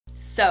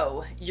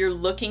So, you're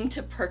looking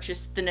to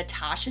purchase the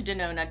Natasha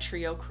Denona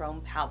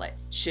Triochrome Palette.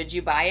 Should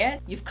you buy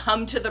it? You've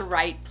come to the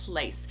right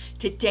place.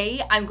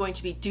 Today, I'm going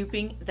to be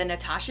duping the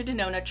Natasha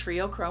Denona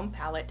Triochrome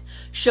Palette,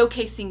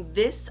 showcasing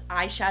this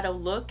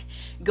eyeshadow look,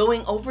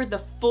 going over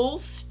the full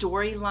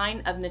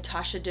storyline of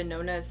Natasha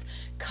Denona's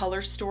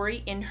color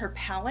story in her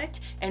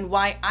palette, and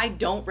why I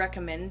don't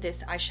recommend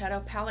this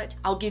eyeshadow palette.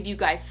 I'll give you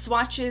guys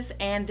swatches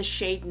and the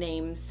shade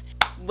names.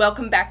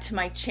 Welcome back to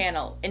my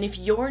channel, and if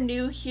you're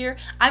new here,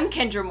 I'm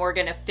Kendra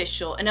Morgan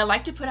Official, and I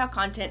like to put out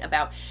content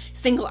about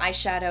single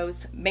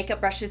eyeshadows,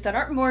 makeup brushes that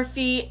aren't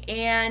Morphe,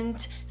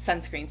 and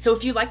sunscreen. So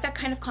if you like that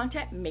kind of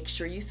content, make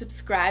sure you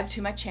subscribe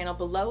to my channel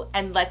below,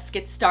 and let's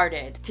get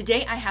started.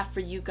 Today I have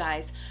for you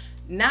guys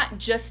not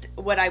just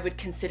what I would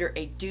consider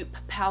a dupe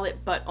palette,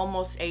 but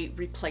almost a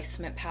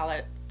replacement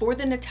palette for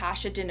the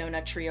Natasha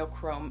Denona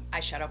Triochrome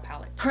eyeshadow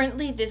palette.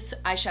 Currently, this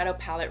eyeshadow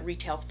palette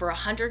retails for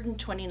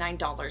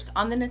 $129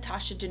 on the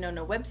Natasha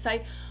Denona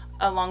website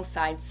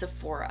alongside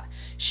Sephora.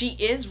 She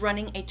is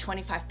running a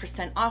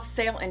 25% off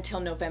sale until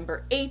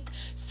November 8th,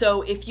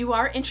 so if you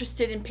are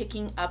interested in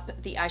picking up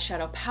the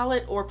eyeshadow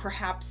palette, or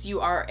perhaps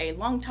you are a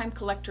longtime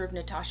collector of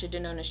Natasha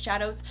Denona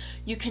shadows,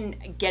 you can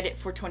get it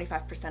for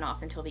 25%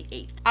 off until the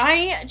 8th.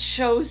 I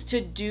chose to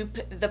dupe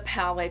the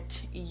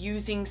palette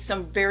using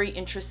some very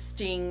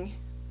interesting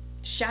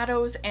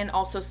shadows and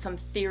also some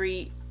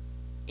theory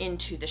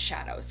into the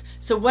shadows.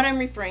 So what I'm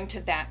referring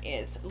to that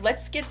is,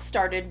 let's get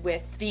started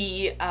with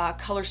the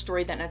color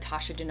story that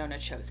Natasha Denona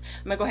chose.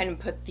 I'm gonna go ahead and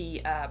put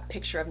the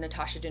picture of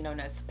Natasha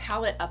Denona's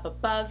palette up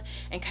above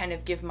and kind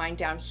of give mine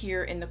down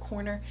here in the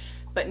corner.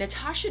 But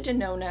Natasha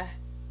Denona,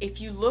 if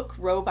you look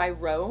row by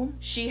row,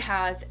 she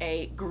has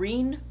a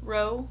green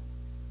row,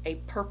 a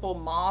purple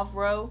mauve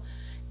row,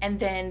 and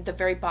then the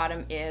very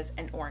bottom is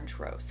an orange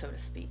row, so to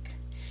speak.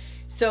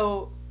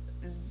 So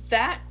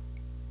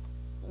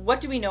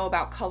what do we know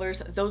about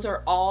colors? Those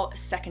are all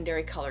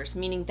secondary colors,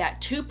 meaning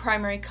that two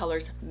primary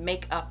colors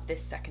make up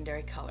this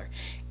secondary color.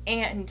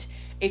 And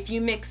if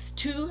you mix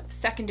two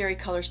secondary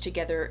colors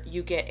together,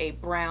 you get a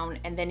brown,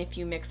 and then if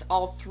you mix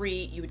all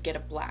three, you would get a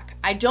black.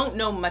 I don't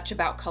know much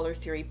about color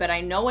theory, but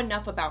I know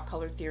enough about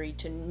color theory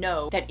to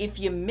know that if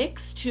you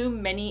mix too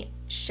many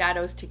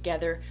shadows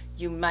together,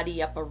 you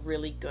muddy up a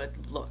really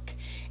good look.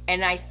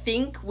 And I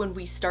think when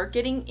we start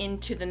getting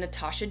into the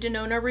Natasha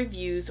Denona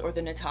reviews or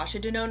the Natasha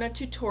Denona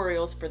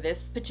tutorials for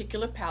this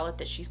particular palette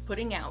that she's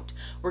putting out,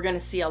 we're going to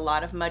see a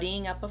lot of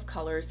muddying up of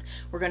colors.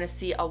 We're going to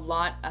see a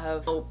lot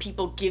of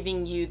people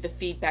giving you the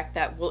feedback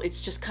that, well,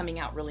 it's just coming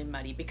out really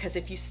muddy. Because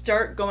if you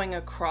start going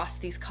across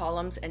these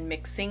columns and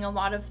mixing a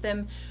lot of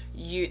them,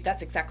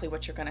 that's exactly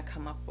what you're going to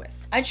come up with.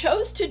 I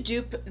chose to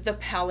dupe the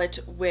palette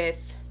with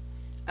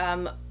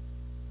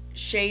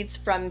shades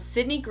from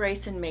Sydney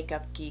Grace and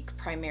Makeup Geek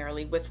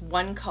primarily, with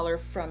one color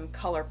from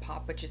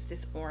Colourpop, which is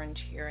this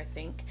orange here, I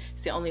think.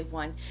 It's the only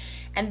one.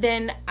 And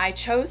then I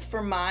chose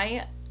for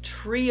my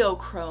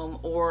Triochrome,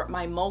 or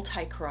my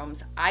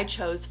multi-chromes, I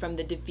chose from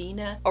the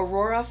Devinah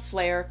Aurorae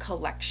Flare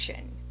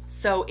collection.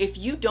 So if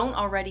you don't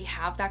already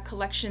have that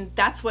collection,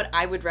 that's what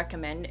I would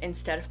recommend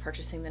instead of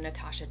purchasing the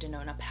Natasha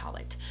Denona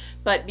palette.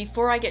 But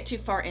before I get too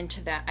far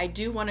into that, I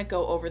do want to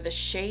go over the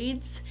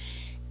shades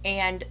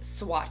and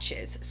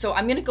swatches. So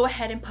I'm going to go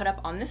ahead and put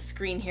up on the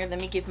screen here. Let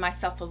me give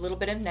myself a little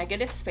bit of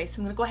negative space.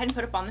 I'm going to go ahead and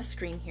put up on the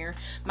screen here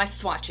my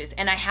swatches,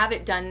 and I have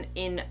it done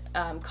in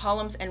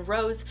columns and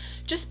rows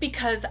just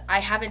because I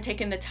haven't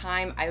taken the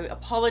time. I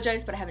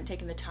apologize, but I haven't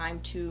taken the time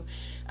to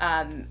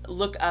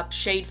look up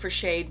shade for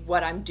shade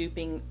what I'm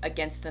duping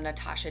against the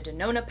Natasha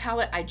Denona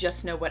palette. I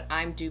just know what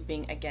I'm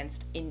duping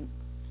against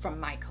from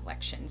my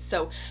collection.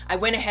 So I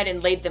went ahead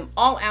and laid them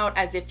all out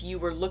as if you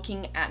were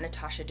looking at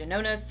Natasha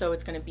Denona. So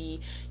it's going to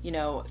be, you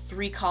know,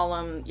 3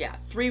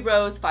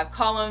 rows, 5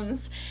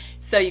 columns.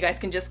 So you guys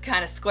can just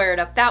kind of square it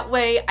up that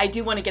way. I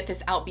do want to get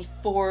this out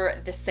before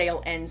the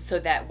sale ends, so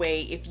that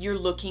way if you're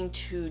looking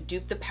to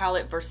dupe the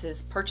palette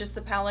versus purchase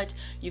the palette,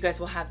 you guys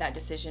will have that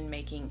decision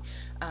making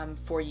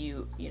for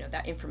you,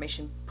 that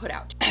information put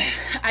out.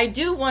 I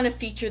do want to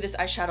feature this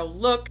eyeshadow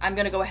look. I'm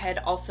going to go ahead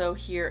also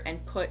here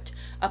and put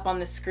up on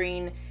the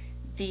screen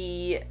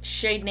the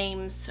shade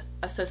names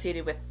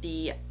associated with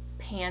the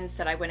pans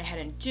that I went ahead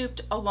and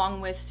duped,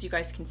 along with, so you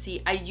guys can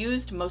see, I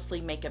used mostly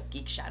Makeup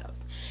Geek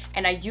shadows.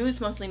 And I use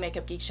mostly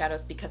Makeup Geek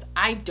shadows because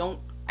I don't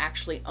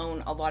actually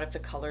own a lot of the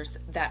colors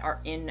that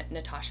are in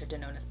Natasha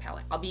Denona's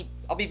palette. I'll be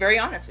very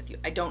honest with you.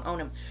 I don't own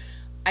them.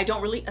 I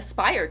don't really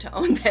aspire to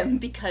own them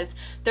because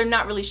they're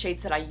not really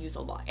shades that I use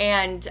a lot.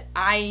 And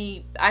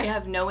I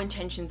have no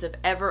intentions of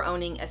ever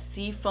owning a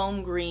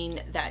Seafoam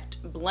green that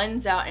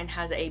blends out and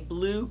has a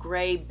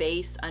blue-gray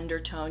base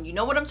undertone. You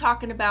know what I'm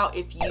talking about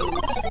if you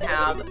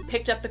have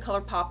picked up the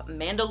Colourpop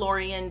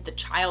Mandalorian, the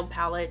Child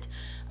palette,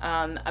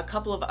 a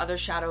couple of other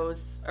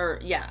shadows, or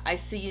yeah, I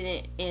see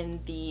it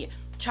in the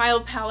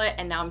Child palette,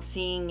 and now I'm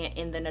seeing it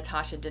in the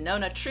Natasha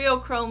Denona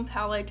Triochrome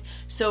palette.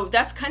 So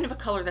that's kind of a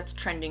color that's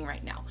trending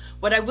right now.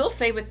 What I will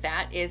say with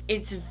that is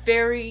it's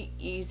very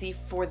easy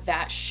for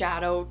that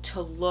shadow to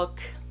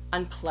look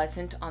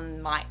unpleasant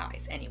on my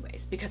eyes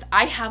anyways, because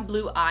I have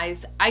blue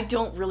eyes. I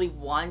don't really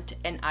want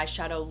an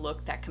eyeshadow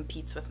look that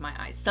competes with my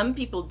eyes. Some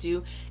people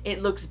do.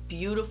 It looks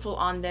beautiful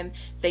on them.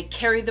 They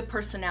carry the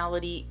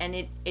personality and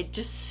it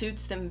just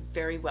suits them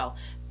very well.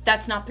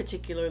 That's not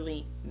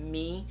particularly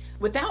me.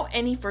 Without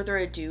any further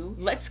ado,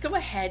 let's go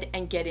ahead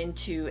and get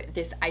into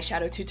this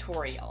eyeshadow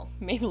tutorial.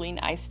 Maybelline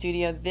Eye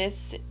Studio.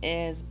 This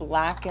is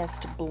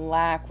blackest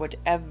black.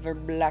 Whatever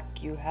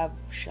black you have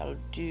shall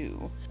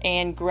do.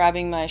 And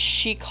grabbing my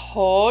Chic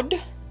Hood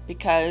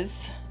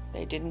because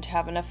they didn't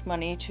have enough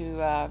money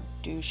to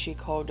do Chic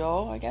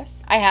Hodo, I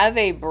guess. I have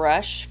a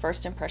brush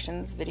first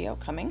impressions video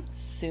coming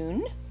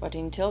soon, but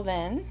until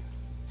then,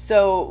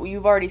 so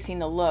you've already seen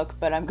the look,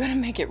 but I'm gonna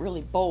make it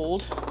really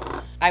bold.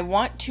 I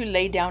want to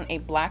lay down a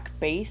black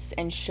base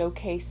and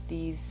showcase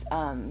these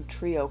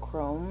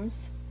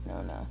Triochromes.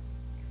 No.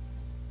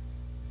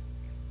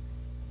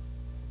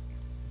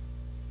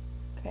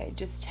 Okay,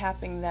 just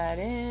tapping that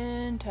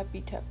in,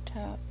 tappy tap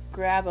tap.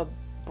 Grab a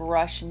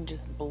brush and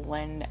just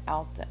blend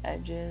out the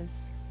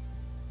edges.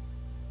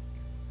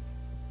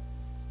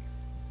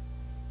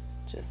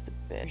 Just a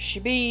bit. Here she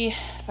be,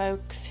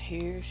 folks,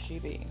 here she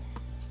be.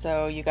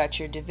 So you got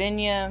your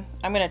Devinah.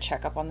 I'm going to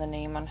check up on the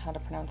name on how to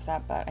pronounce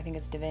that, but I think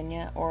it's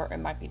Devinah, or it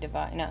might be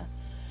Devinah.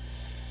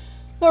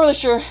 Not really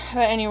sure.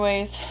 But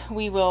anyways,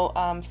 we will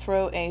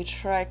throw a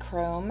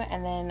trichrome,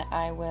 and then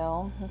I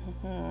will...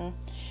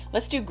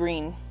 Let's do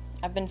green.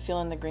 I've been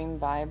feeling the green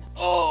vibe.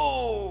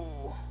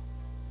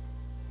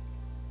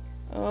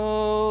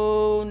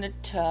 Oh,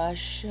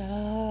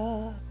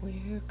 Natasha,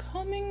 we're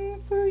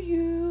coming for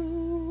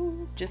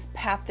you. Just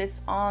pat this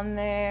on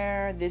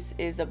there. This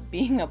is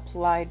being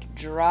applied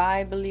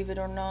dry, believe it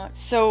or not.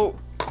 So,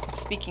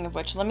 speaking of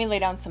which, let me lay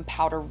down some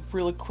powder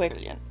really quick.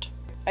 Brilliant.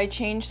 I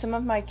changed some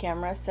of my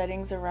camera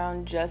settings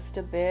around just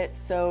a bit,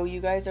 so you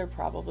guys are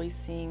probably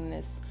seeing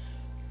this.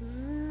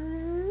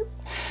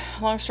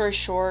 Long story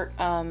short,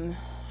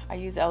 I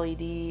use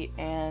LED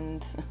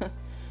and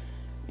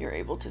you're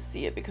able to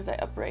see it because I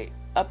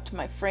upped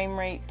my frame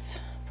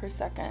rate per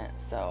second.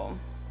 So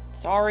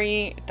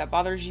sorry if that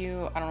bothers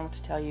you. I don't know what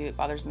to tell you. It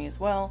bothers me as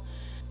well.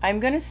 I'm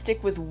gonna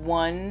stick with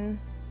one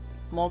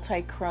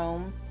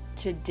multi-chrome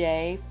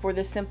today for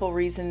the simple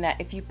reason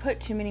that if you put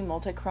too many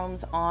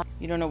multi-chromes on,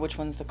 you don't know which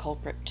one's the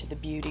culprit to the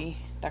beauty,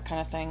 that kind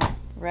of thing.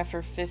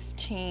 Refer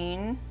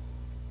 15.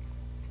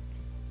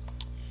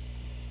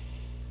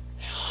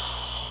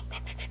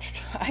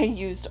 I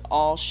used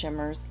all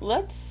shimmers.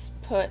 Let's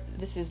put,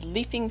 this is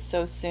Leafing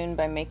So Soon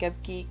by Makeup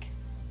Geek.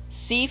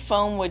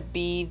 Seafoam would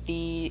be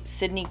the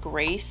Sydney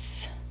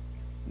Grace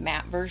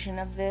matte version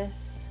of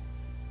this.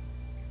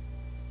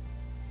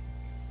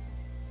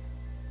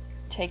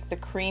 Take the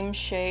cream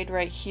shade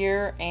right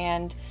here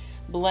and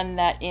blend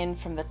that in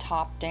from the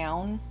top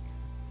down.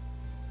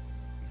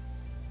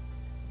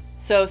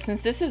 So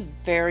since this is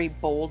very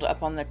bold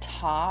up on the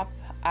top,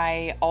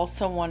 I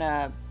also want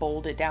to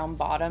bold it down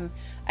bottom.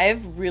 I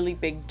have really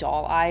big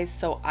doll eyes,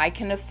 so I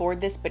can afford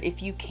this, but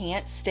if you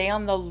can't, stay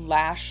on the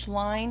lash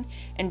line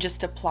and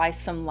just apply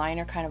some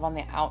liner kind of on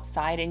the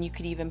outside, and you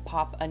could even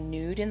pop a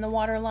nude in the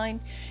waterline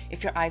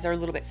if your eyes are a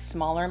little bit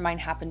smaller. Mine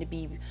happen to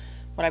be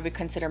what I would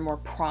consider more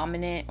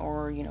prominent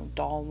or, you know,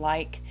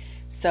 doll-like.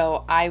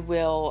 So I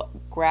will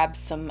grab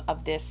some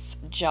of this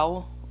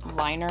gel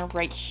liner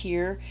right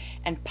here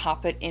and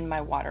pop it in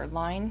my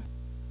waterline.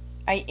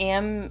 I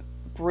am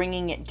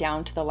bringing it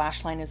down to the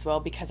lash line as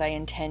well because I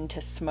intend to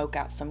smoke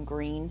out some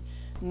green.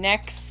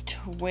 Next,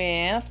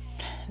 with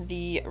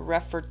the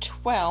Refer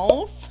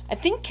 12, I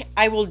think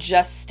I will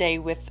just stay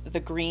with the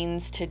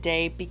greens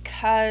today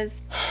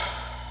because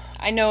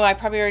I know I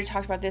probably already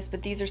talked about this,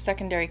 but these are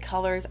secondary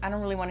colors. I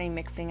don't really want any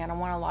mixing. I don't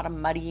want a lot of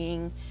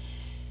muddying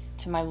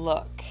to my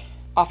look.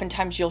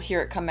 Oftentimes you'll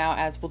hear it come out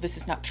as, well, this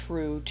is not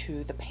true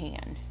to the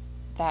pan.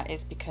 That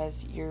is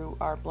because you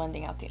are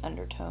blending out the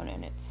undertone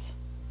and it's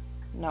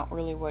not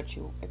really what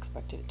you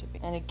expected it to be.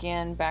 And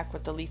again, back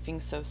with the Leafing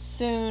So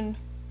Soon,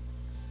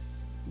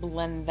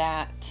 blend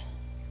that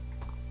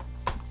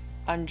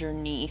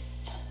underneath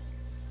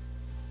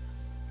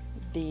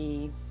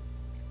the,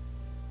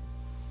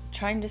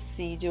 trying to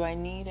see, do I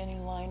need any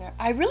liner?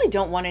 I really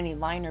don't want any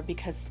liner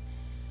because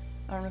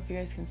I don't know if you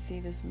guys can see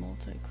this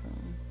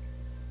multi-chrome.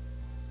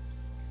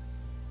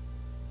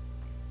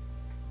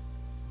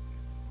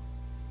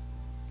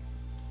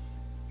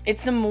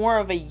 It's more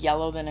of a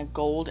yellow than a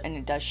gold, and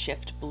it does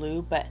shift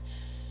blue, but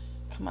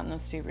come on,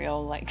 let's be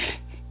real. Like,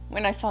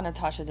 when I saw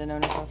Natasha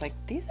Denona, I was like,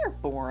 these are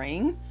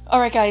boring.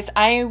 Alright guys,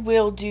 I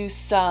will do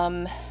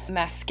some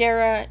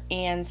mascara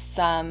and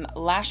some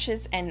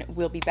lashes, and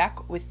we'll be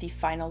back with the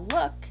final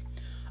look.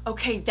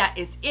 Okay, that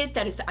is it.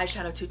 That is the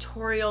eyeshadow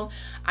tutorial.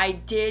 I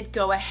did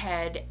go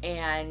ahead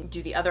and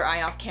do the other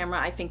eye off camera.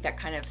 I think that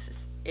kind of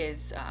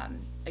is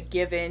a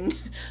given,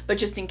 but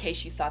just in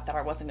case you thought that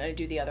I wasn't going to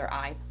do the other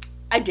eye,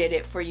 I did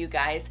it for you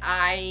guys.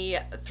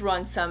 I threw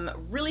on some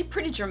really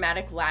pretty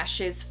dramatic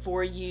lashes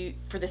for you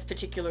for this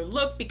particular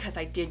look because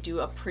I did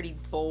do a pretty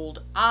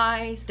bold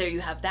eyes. There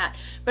you have that.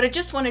 But I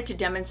just wanted to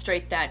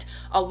demonstrate that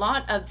a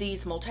lot of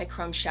these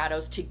multi-chrome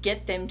shadows, to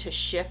get them to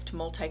shift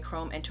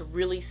multi-chrome and to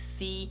really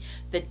see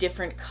the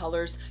different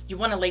colors, you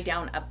want to lay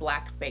down a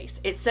black base.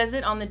 It says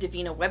it on the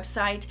Devinah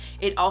website.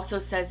 It also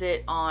says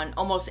it on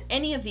almost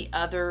any of the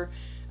other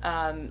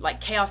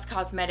like Chaos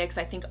Cosmetics,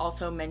 I think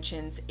also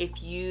mentions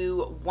if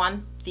you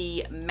want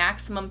the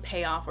maximum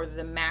payoff or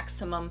the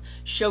maximum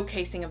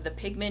showcasing of the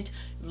pigment,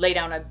 lay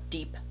down a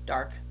deep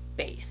dark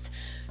base.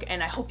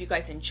 And I hope you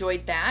guys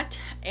enjoyed that.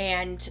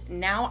 And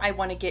now I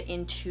want to get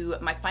into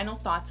my final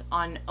thoughts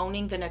on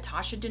owning the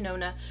Natasha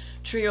Denona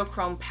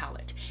Triochrome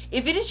Palette.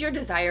 If it is your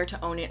desire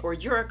to own it, or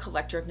you're a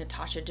collector of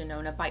Natasha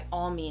Denona, by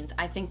all means,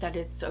 I think that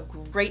it's a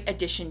great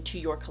addition to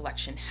your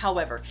collection.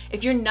 However,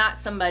 if you're not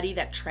somebody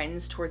that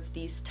trends towards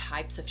these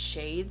types of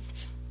shades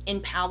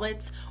in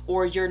palettes,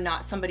 or you're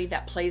not somebody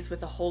that plays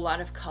with a whole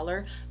lot of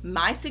color,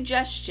 my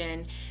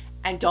suggestion,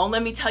 and don't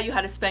let me tell you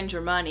how to spend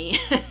your money,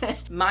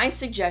 my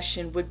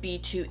suggestion would be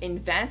to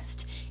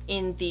invest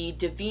in the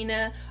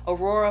Devinah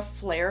Aurorae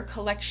Flare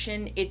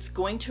collection. It's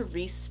going to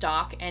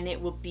restock and it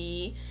will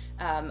be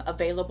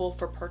available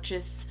for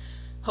purchase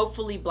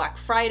hopefully Black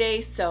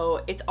Friday,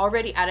 so it's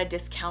already at a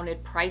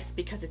discounted price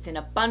because it's in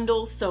a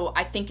bundle, so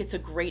I think it's a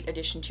great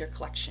addition to your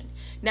collection.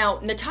 Now,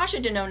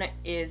 Natasha Denona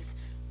is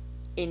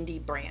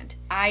indie brand.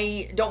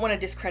 I don't want to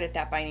discredit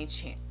that by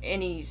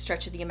any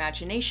stretch of the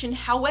imagination.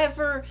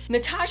 However,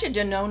 Natasha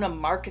Denona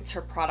markets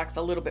her products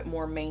a little bit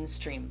more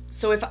mainstream.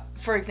 So if,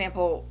 for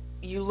example,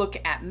 you look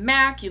at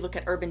MAC, you look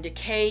at Urban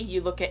Decay,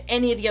 you look at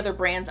any of the other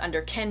brands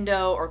under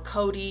Kendo or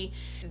Coty,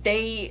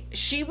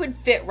 she would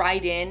fit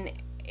right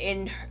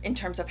in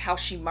terms of how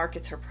she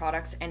markets her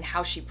products and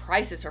how she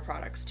prices her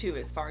products too,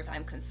 as far as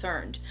I'm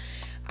concerned.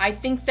 I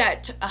think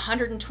that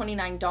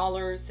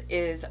 $129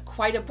 is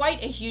quite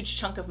a huge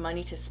chunk of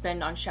money to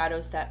spend on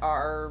shadows that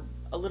are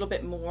a little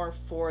bit more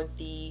for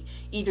the,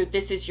 either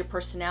this is your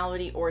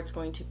personality or it's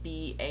going to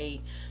be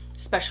a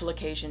special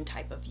occasion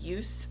type of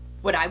use.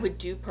 What I would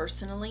do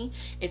personally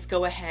is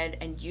go ahead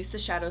and use the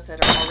shadows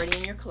that are already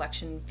in your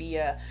collection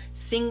via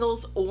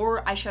singles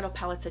or eyeshadow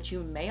palettes that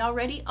you may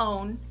already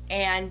own,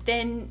 and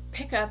then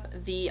pick up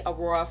the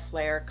Aurorae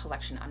Flare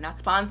collection. I'm not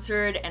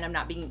sponsored and I'm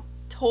not being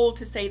told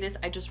to say this.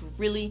 I just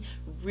really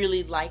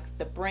like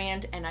the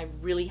brand and I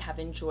really have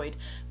enjoyed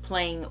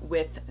playing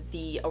with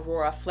the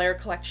Aurorae Flare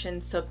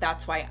collection, so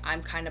that's why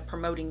I'm kind of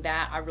promoting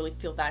that. I really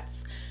feel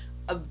that's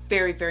a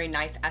very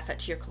nice asset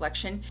to your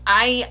collection.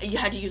 You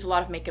had to use a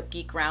lot of Makeup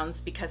Geek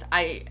rounds because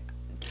I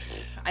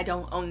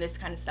don't own this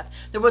kind of stuff.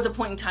 There was a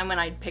point in time when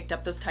I picked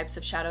up those types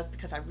of shadows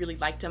because I really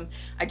liked them.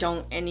 I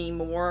don't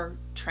anymore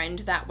trend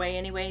that way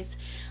anyways.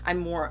 I'm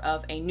more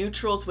of a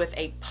neutrals with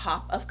a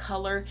pop of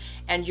color,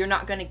 and you're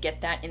not going to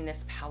get that in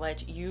this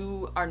palette.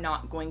 You are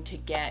not going to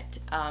get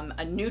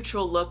a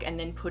neutral look and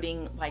then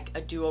putting like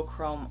a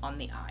duochrome on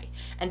the eye.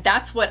 And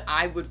that's what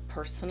I would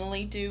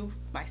personally do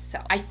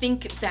myself. I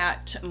think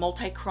that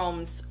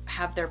multi-chromes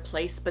have their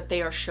place, but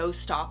they are show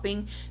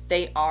stopping.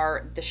 They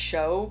are the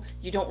show.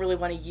 You don't really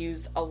want to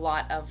use a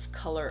lot of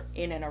color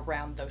in and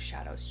around those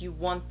shadows. You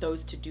want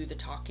those to do the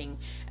talking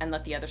and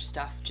let the other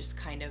stuff just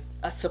kind of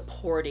a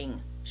supporting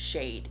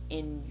shade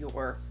in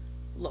your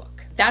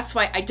look. That's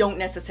why I don't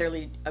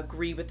necessarily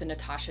agree with the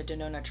Natasha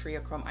Denona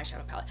Triochrome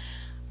eyeshadow palette.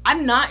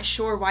 I'm not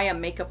sure why a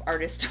makeup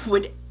artist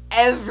would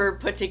ever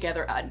put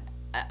together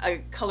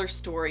a color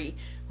story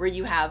where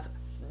you have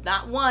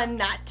not one,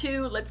 not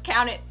two, let's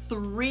count it,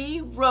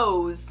 3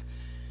 rows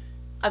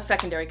of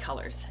secondary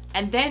colors.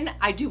 And then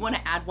I do want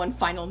to add one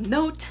final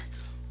note.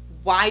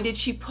 Why did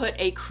she put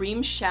a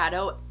cream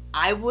shadow?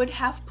 I would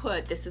have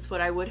put, this is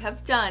what I would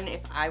have done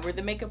if I were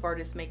the makeup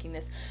artist making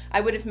this. I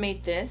would have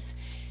made this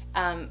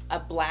a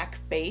black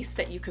base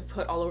that you could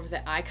put all over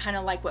the eye, kind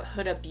of like what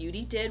Huda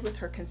Beauty did with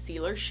her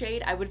concealer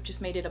shade. I would have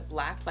just made it a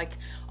black, like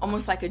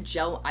almost like a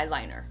gel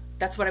eyeliner.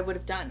 That's what I would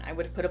have done. I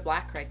would have put a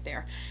black right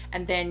there.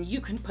 And then you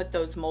can put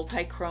those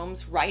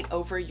multi-chromes right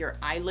over your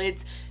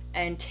eyelids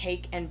and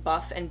take and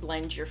buff and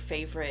blend your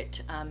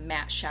favorite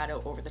matte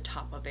shadow over the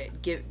top of it.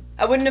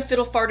 I wouldn't have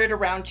fiddle-farted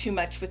around too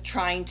much with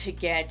trying to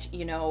get,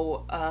 you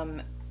know,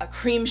 a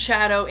cream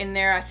shadow in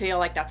there. I feel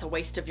like that's a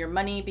waste of your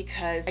money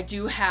because I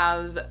do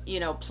have,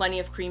 you know, plenty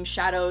of cream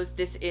shadows.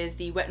 This is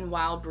the Wet n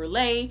Wild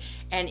Brulee,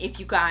 and if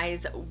you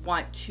guys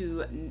want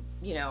to,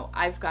 you know,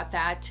 I've got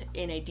that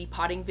in a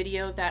depotting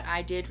video that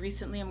I did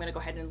recently. I'm gonna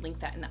go ahead and link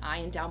that in the eye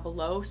and down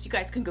below so you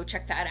guys can go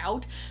check that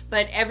out.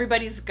 But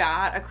everybody's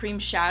got a cream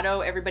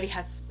shadow. Everybody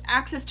has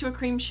access to a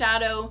cream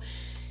shadow,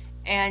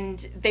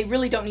 and they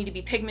really don't need to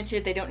be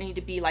pigmented. They don't need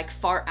to be like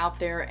far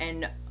out there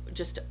and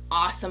just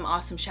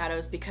awesome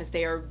shadows, because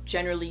they are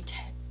generally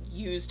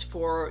used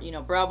for, you know,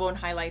 brow bone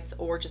highlights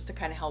or just to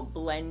kind of help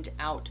blend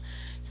out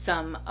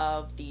some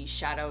of the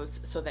shadows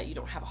so that you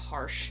don't have a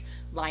harsh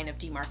line of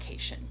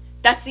demarcation.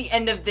 that's the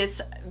end of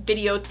this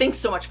video. Thanks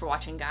so much for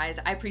watching, guys.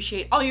 I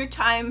appreciate all your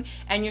time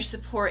and your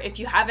support. If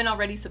you haven't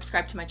already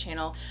subscribed to my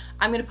channel,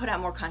 I'm gonna put out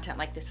more content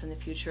like this in the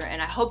future,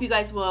 and I hope you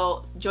guys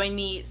will join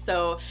me.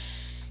 So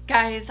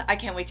guys, I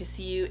can't wait to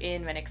see you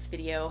in my next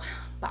video.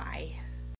 Bye.